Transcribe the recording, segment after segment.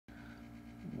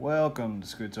Welcome to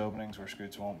Scoots Openings, where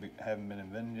Scoots haven't been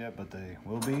invented yet, but they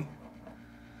will be.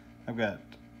 I've got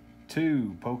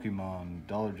 2 Pokemon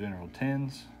Dollar General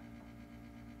 10s,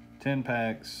 10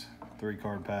 packs, 3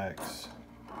 card packs.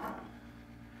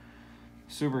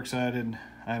 Super excited.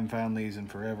 I haven't found these in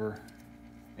forever,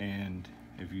 and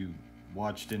if you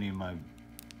watched any of my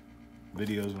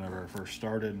videos whenever I first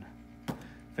started,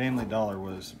 Family Dollar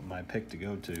was my pick to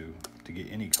go to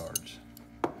get any cards.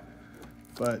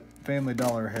 But Family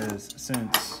Dollar has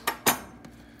since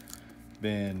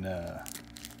been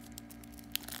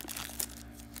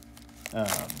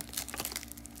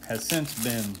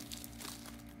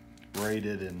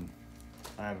raided, and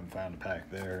I haven't found a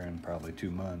pack there in probably 2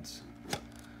 months.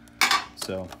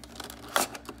 So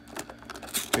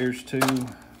here's 2.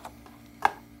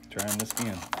 Trying this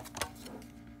again.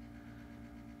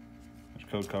 There's a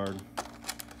code card,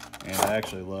 and I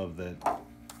actually love that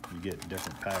you get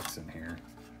different packs in here.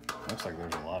 Looks like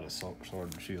there's a lot of Sword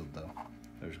and Shield though.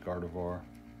 There's Gardevoir.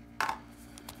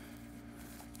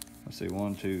 Let's see,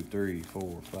 1, 2, 3,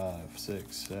 4, 5,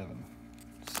 6, 7.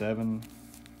 7.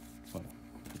 What?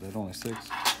 Is that only 6?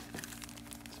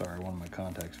 Sorry, one of my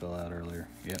contacts fell out earlier.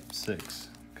 Yep, 6.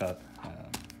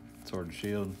 Sword and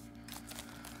Shield.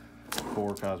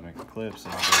 4 Cosmic Eclipse,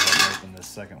 and I'll go ahead and open this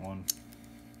second one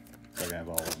so I can have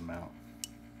all of them out.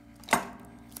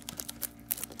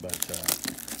 But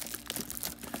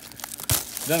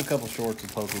done a couple shorts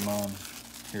of Pokemon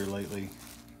here lately,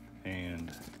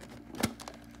 and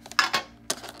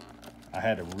I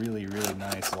had a really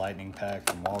nice lightning pack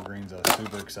from Walgreens I was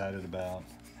super excited about.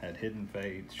 Had Hidden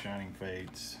Fates, Shining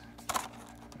Fates,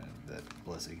 and that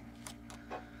Blissey.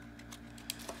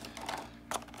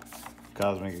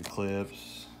 Cosmic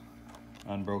Eclipse,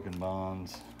 Unbroken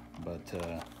Bonds, but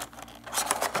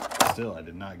still I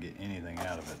did not get anything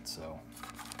out of it, so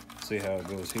see how it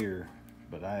goes here.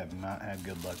 But I have not had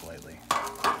good luck lately,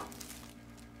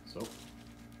 so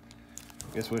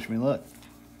guess wish me luck.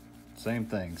 Same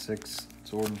thing, 6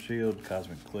 Sword and Shield,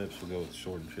 Cosmic Eclipse. We'll go with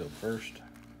Sword and Shield first.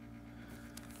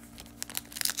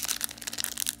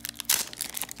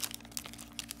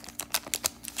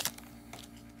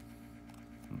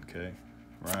 Okay,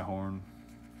 Rhyhorn,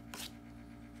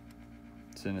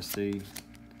 Sinistea,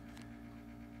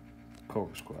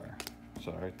 Corksquire.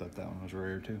 Sorry, I thought that one was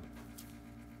rare too.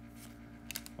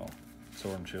 Oh,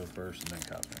 Sword and Shield first and then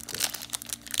Cosmic Eclipse.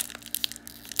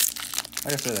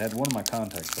 Like I said, I had one of my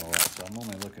contacts fall out, so I'm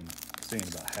only seeing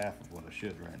about half of what I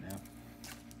should right now.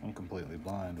 I'm completely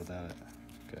blind without it.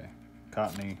 Okay,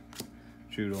 Cottony,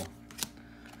 Choodle,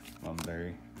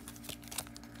 Lumberry.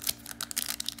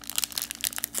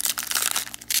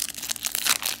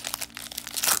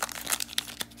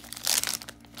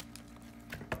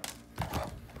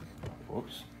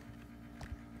 Whoops.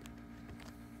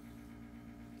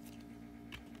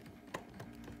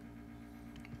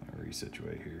 I'll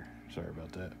resituate here. Sorry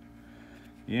about that.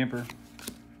 Yamper,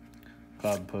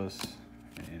 Cloudpuss,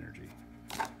 and Energy.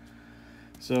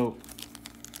 So,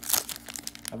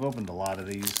 I've opened a lot of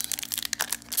these,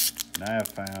 and I have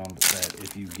found that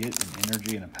if you get an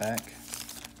Energy in a pack,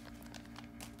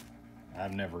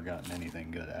 I've never gotten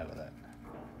anything good out of that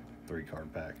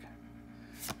 3-card pack.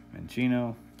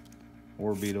 Minccino,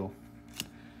 Orbeetle.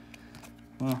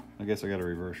 Well, I guess I got a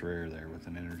reverse rare there with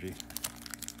an Energy.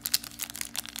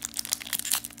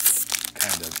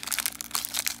 Kind of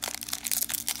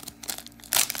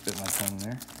spit my tongue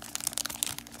there.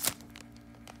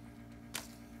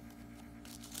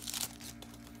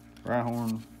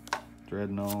 Rhyhorn,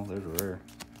 Dreadnought, there's a rare.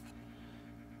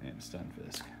 And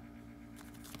Stunfisk.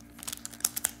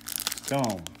 Come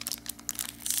on.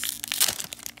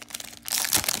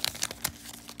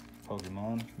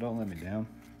 Pokemon, don't let me down.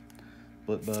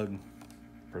 Blipbug,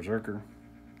 Berserker,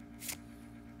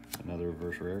 another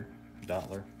reverse rare,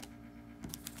 Dottler.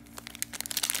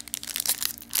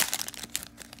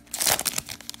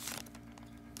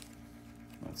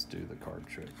 Let's do the card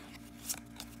trick.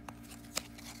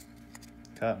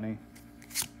 Cottony,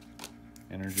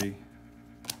 Energy,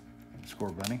 and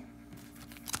Scorbunny.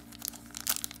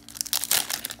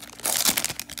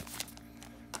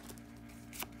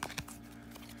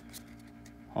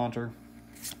 Haunter,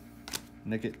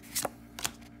 Nickit,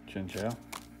 Chinchou.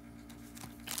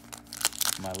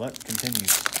 My luck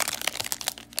continues.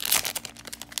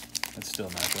 That's still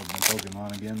nice opening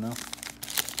Pokemon again though.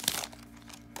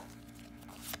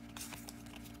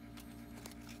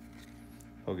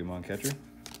 Pokemon Catcher,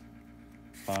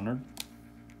 Honored,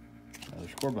 another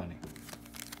Scorbunny.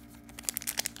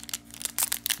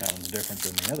 That one's different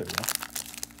than the other though.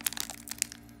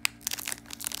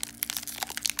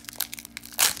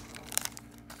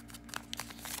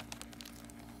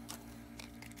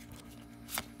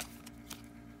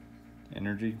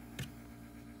 Energy.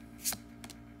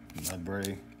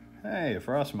 Mudbray. Hey, a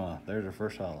Frostmoth. There's our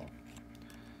first holo.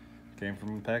 Came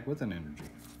from a pack with an energy.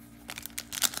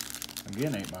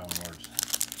 Again, 8 Mile Words.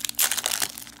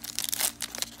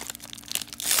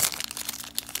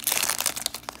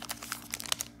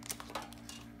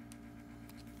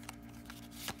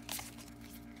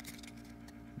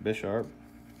 Bisharp.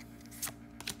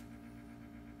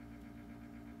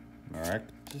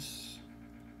 Maractus.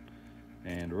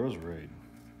 And Roserade.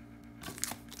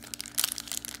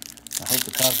 I hope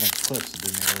the Cosmic Eclipse will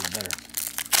do me a little better.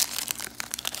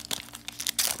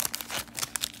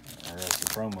 Or else the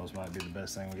promos might be the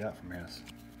best thing we got from his.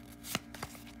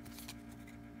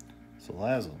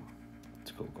 Salazzle. It's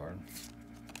a cool card.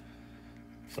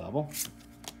 Sobble.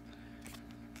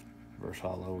 Verse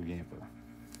Hollow Gamper.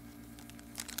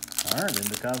 Alright,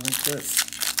 into Cosmic Eclipse.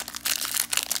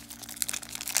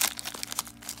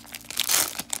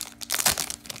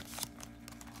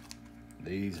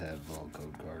 These have Vol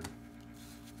Code card.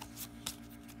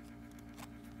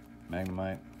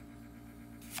 Magnemite.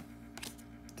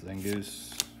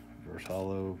 Zangoose. Verse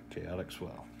Hollow. Chaotic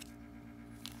Swell.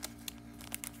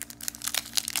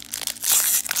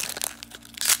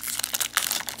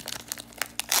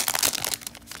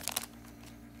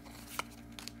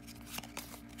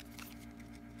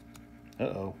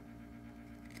 Uh-oh.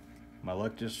 My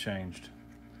luck just changed.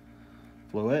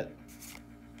 Floette.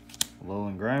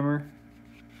 Alolan Grimer.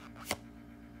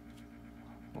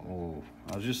 Oh,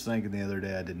 I was just thinking the other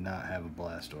day I did not have a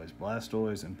Blastoise.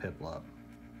 Blastoise and Piplup.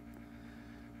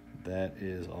 That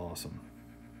is awesome.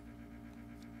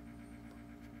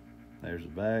 There's the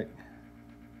back.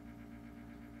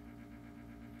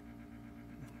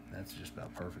 That's just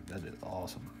about perfect. That is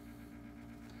awesome.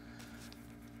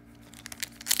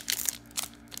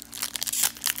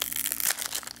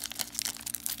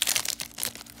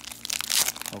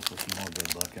 Hopefully some more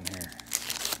good luck in here.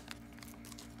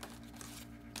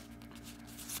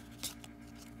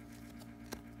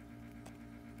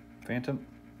 Phantom.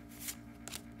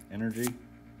 Energy.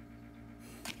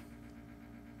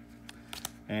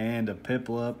 And a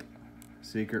Piplup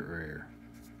Secret Rare.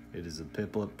 It is a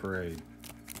Piplup Parade.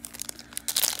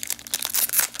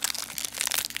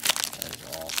 That is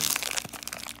awesome.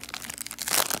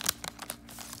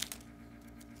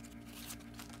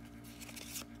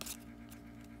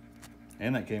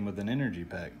 And that came with an energy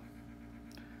pack.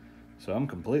 So I'm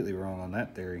completely wrong on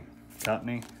that theory.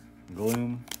 Cottony,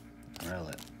 Gloom,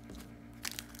 Rowlet.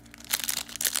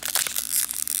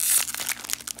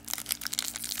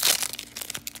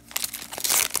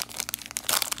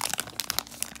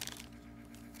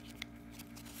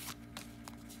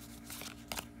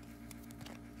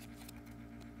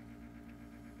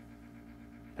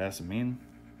 Passimian,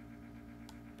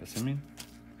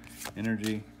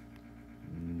 Energy,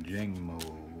 Jangmo.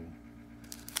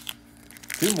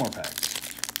 2 more packs.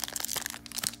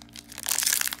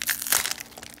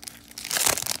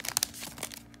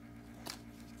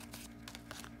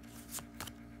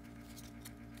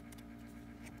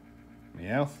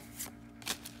 Meowth,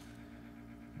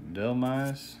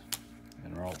 Delmise,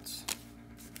 and Ralts.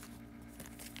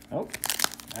 Oh,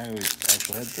 I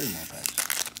actually had 3 more packs.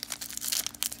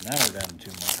 Now we're down to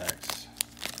 2 more packs.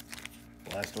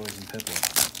 Blastoise and Piplup.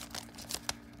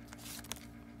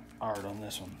 Art on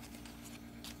this one.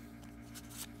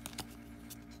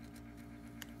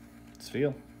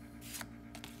 Spheal.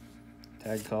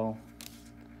 Tag Call.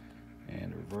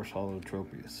 And Reverse Hollow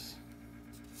Tropius.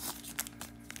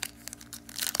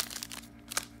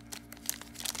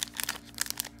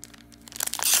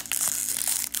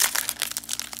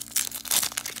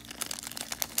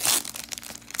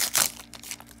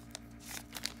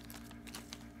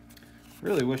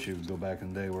 Really wish you would go back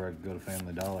in the day where I could go to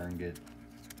Family Dollar and get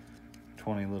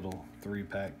 20 little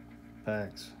 3-pack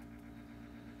packs.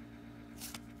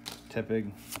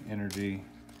 Tepig, Energy,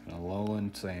 and a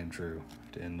Alolan Sandshrew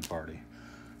to end the party.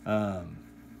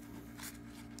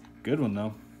 Good one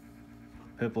though.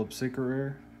 Piplup Secret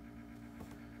Rare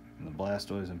and the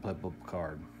Blastoise and Piplup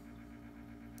card.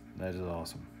 That is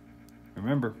awesome.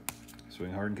 Remember,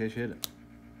 swing hard in case you hit it.